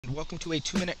welcome to a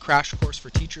 2-minute crash course for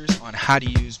teachers on how to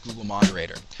use Google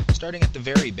Moderator. Starting at the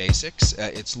very basics,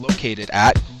 it's located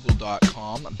at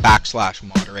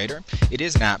google.com/moderator. It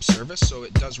is an app service, so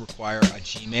it does require a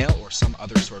Gmail or some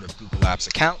other sort of Google Apps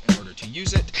account in order to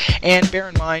use it. And bear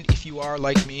in mind, if you are,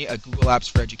 like me, a Google Apps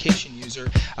for Education user,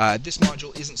 this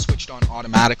module isn't switched on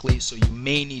automatically, so you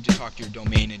may need to talk to your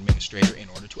domain administrator in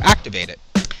order to activate it.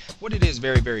 What it is,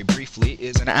 very, very briefly,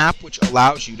 is an app which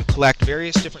allows you to collect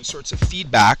various different sorts of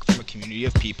feedback from a community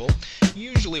of people,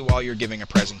 usually while you're giving a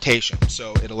presentation.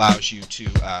 So it allows you to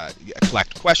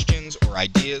collect questions or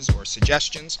ideas or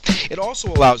suggestions. It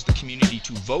also allows the community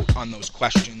to vote on those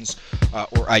questions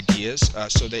or ideas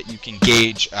so that you can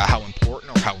gauge how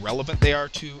important or how relevant they are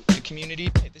to the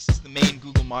community. This is the main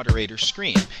Google Moderator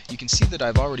screen. You can see that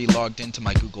I've already logged into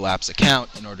my Google Apps account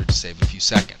in order to save a few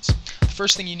seconds. The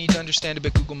first thing you need to understand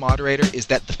about Google Moderator is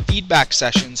that the feedback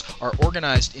sessions are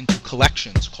organized into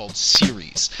collections called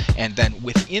series, and then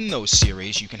within those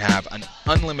series you can have an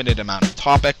unlimited amount of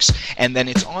topics, and then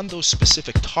it's on those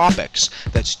specific topics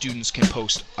that students can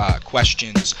post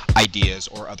questions, ideas,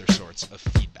 or other sorts of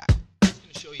feedback. I'm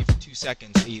going to show you for 2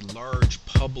 seconds a large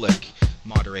public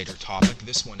moderator topic.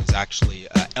 This one is actually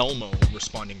Elmo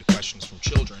responding to questions from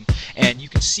children, and you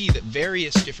can see that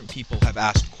various different people have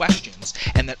asked questions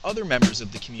and that other members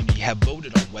of the community have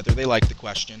voted on whether they like the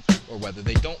question or whether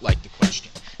they don't like the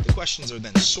question. The questions are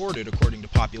then sorted according to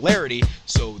popularity,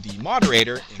 so the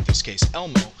moderator, in this case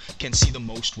Elmo, can see the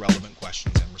most relevant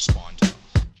questions and respond to them.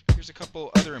 Here's a couple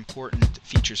other important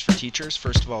features for teachers.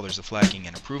 First of all, there's a flagging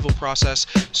and approval process,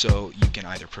 so you can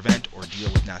either prevent or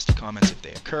deal with nasty comments if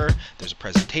they occur. There's a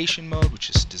presentation mode,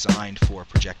 which is designed for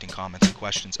projecting comments and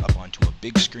questions up onto a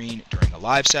big screen during a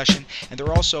live session. And there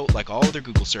are also, like all other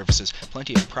Google services,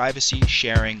 plenty of privacy,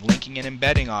 sharing, linking, and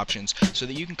embedding options so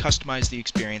that you can customize the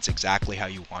experience exactly how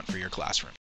you want for your classroom.